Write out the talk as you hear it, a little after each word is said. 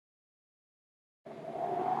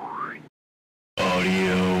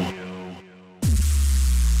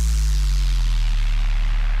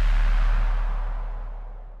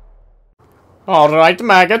Alright,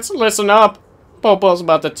 maggots, listen up. Popo's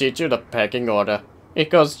about to teach you the pecking order. It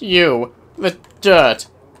goes you, the dirt,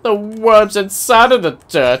 the worms inside of the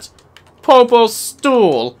dirt, Popo's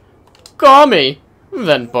stool, Gummy,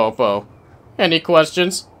 then Popo. Any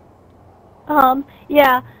questions?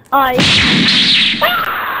 Yeah,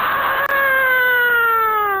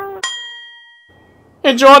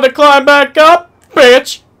 Enjoy the climb back up,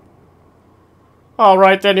 bitch!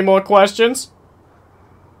 Alright, any more questions?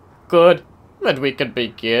 Good. Then we can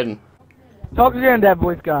begin. Talk again, that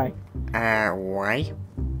voice guy. Why?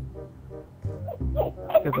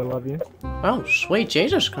 Because I love you. Oh, sweet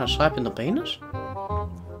Jesus, can I slap in the penis?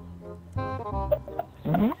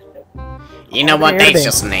 You know what, that's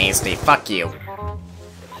just nasty. Fuck you.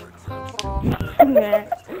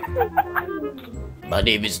 My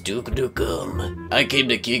name is Duke Nukem. I came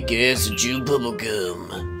to kick ass and chew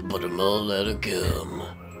bubblegum, but I'm all out of gum.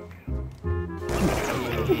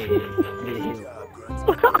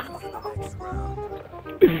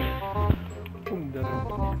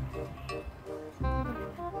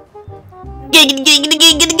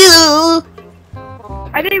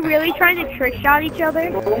 Are they really trying to trick shot each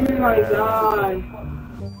other? Oh my god.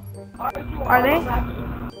 Are they?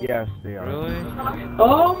 Yes, they are. Really?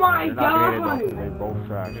 Oh my god! They both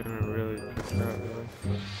trash. Really?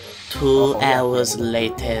 2 hours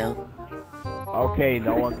later. Okay,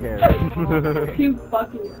 no one cares. You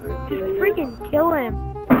fucking freaking kill him.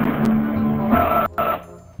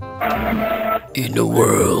 In a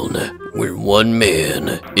world where one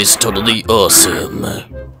man is totally awesome.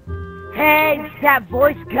 Hey, that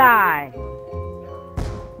voice guy.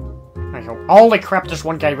 Holy crap, there's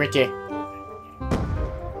one guy right there.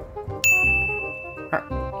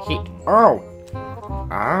 Oh,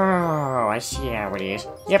 I see how it is.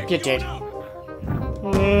 Yep, you did.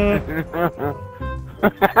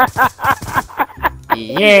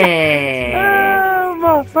 Yeah. Oh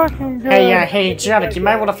my fucking god. Hey, Janik, you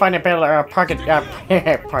might want to find a better parking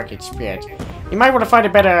space. You might want to find a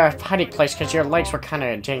better hiding place because your legs were kind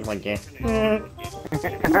of jangling there.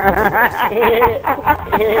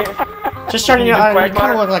 Just starting, you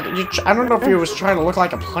kind of look like I don't know if he was trying to look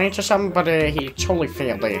like a plant or something, but he totally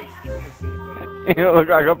failed there. You look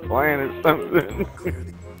like a plant or something.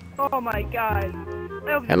 Oh my god.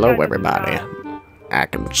 Hello, everybody. I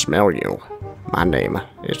can smell you. My name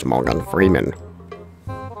is Morgan Freeman.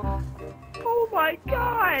 Oh my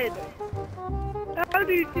god. How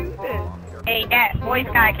do you do this? Hey, that voice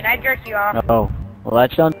guy, can I jerk you off? Oh, well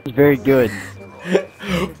that sounds very good.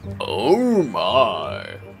 Oh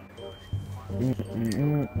my.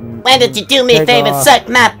 Why don't you do me a favor and suck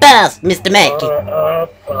my balls, Mr. Mackey?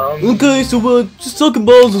 Okay, so just sucking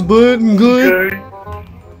balls is bad, okay?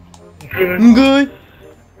 Okay?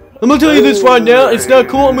 I'm gonna tell you this right now, it's not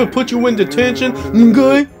cool, I'm gonna put you in detention,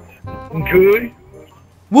 okay? Okay.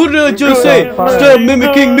 What did I just say? Stop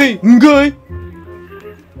mimicking me, okay?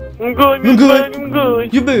 I'm good, Okay? I'm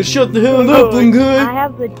good. You better shut the hell up, okay? I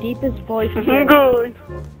have the deepest voice I'm here. good.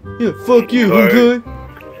 Yeah, fuck you, okay?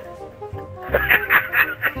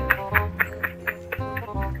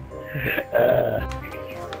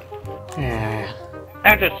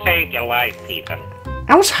 That just saved your life, Peter.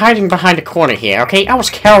 I was hiding behind a corner here, okay? I was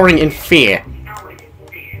cowering in fear.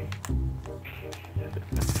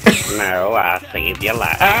 No, I saved your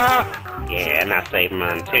life. Yeah, and I saved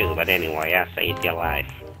mine too, but anyway, I saved your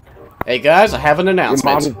life. Hey guys, I have an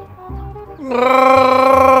announcement.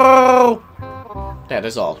 That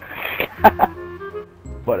is all.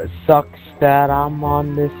 But it sucks that I'm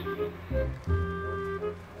on this.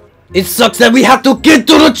 It sucks that we have to get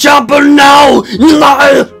to the chopper now!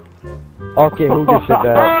 Okay, who just said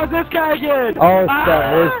that? Oh, this guy again! Oh, it's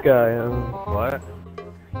that voice guy. What?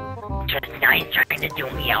 Just now he's trying to do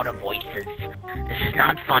me out of voices. This is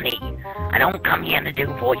not funny. I don't come here to do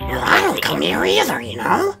voices. Well, I don't come here either, you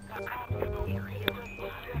know?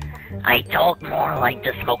 I talk more like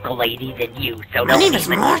the smoker lady than you, so My don't name is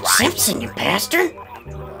even Mark try. Simpson, you bastard.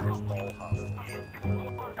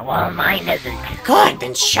 Well, mine isn't. Good,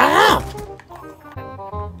 then shut up.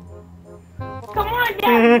 Come on,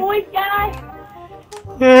 that voice guy.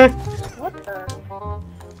 What the?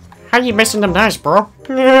 How you missing them dice, bro?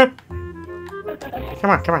 Come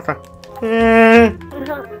on.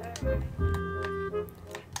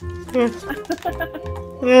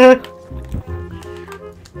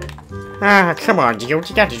 Come on, dude. You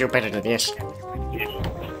gotta do better than this.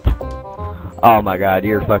 Oh my god,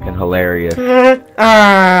 you're fucking hilarious.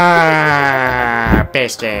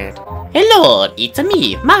 Bastard. Hello, it's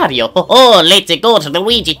me, Mario. Oh, let's go to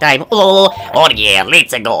Luigi time. Oh yeah,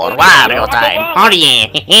 let's go Wario time. Oh yeah,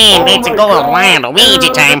 let's go Luigi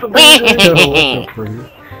time.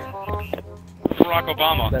 Barack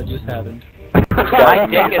Obama. That just happened. My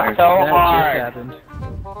dick is so hard. That just happened.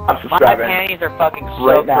 I'm subscribing. My panties are fucking soaked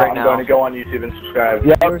Right now, right I'm going to go on YouTube and subscribe.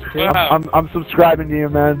 Yeah, I'm subscribing to you,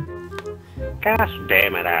 man. Gosh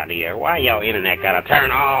damn it out here. Why your internet gotta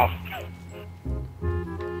turn off?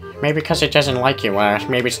 Maybe because it doesn't like you,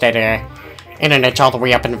 maybe it's that, internet's all the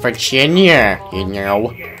way up in Virginia, you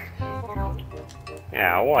know.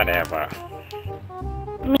 Yeah, whatever.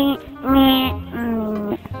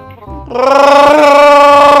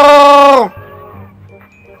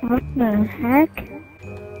 What the heck?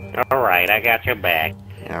 Alright, I got your back.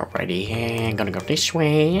 Alrighty, I'm gonna go this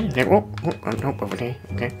way. Oh, nope, over there.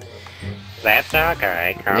 Okay. That's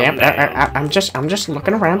okay. Calm Yep, down. I'm just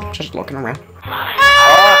looking around. Just looking around.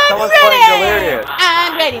 Oh, someone's playing Delirious.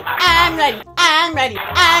 I'm ready. I'm ready. I'm ready.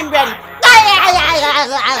 I'm ready.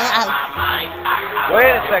 Wait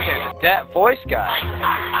a second. Dat Voice Guy.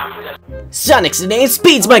 Sonic's the name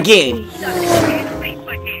speeds my game.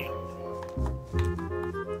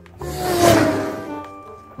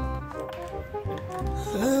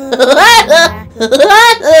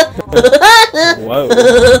 Whoa.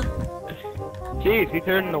 Jeez, he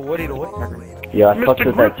turned into Woody the Woodpecker. Yeah, I fucked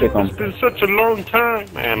with that chicken. It's been such a long time.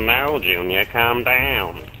 And now, Junior, calm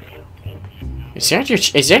down. Is that your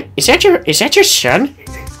son?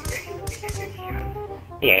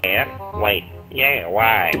 Yeah. Wait. Yeah,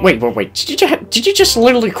 why? Wait. Did you just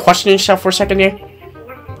literally question yourself for a second there?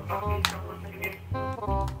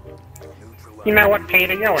 You know what,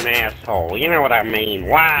 Peter? You're an asshole. You know what I mean.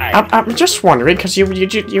 Why? I'm just wondering because you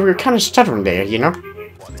were kind of stuttering there, you know.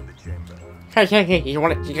 Hey, you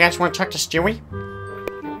guys want to talk to Stewie?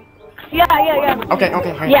 Yeah. Okay.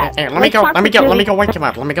 Yeah, Hey, let me go wake him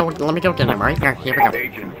up. Let me go get him, alright? Here we go.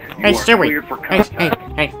 Hey, Stewie. Hey,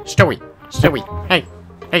 Stewie.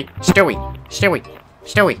 Hey, Stewie.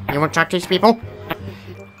 You want to talk to these people?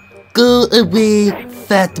 Go away,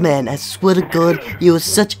 fat man. I swear to God, you are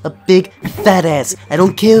such a big fat ass. I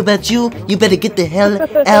don't care about you. You better get the hell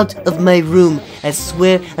out of my room. I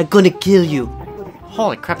swear I'm gonna kill you.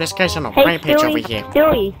 Holy crap, this guy's on a Hey, rampage over here.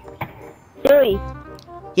 Stewie.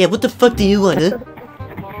 Yeah, what the fuck do you want, huh?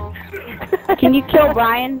 Can you kill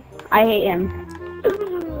Brian? I hate him.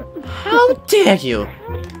 How dare you?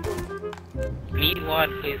 Need what?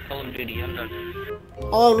 Please Call of Duty. I'm done.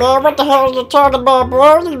 Oh man, what the hell are you talking about,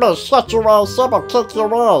 bro? You better shut your ass up or kick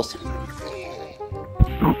your ass.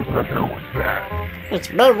 It's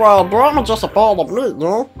me, Wild bro. I'm just a ball of meat, you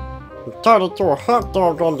know? You turned into a hot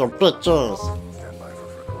dog on your bitch ass.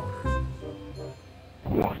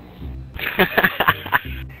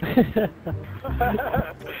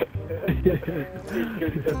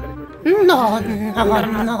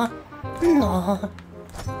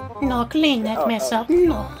 No, clean that mess up,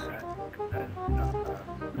 no.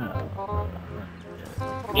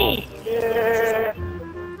 No,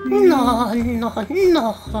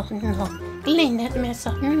 clean that mess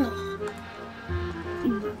up, no.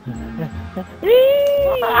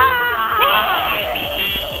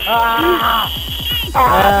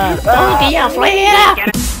 Oh, dear, flare!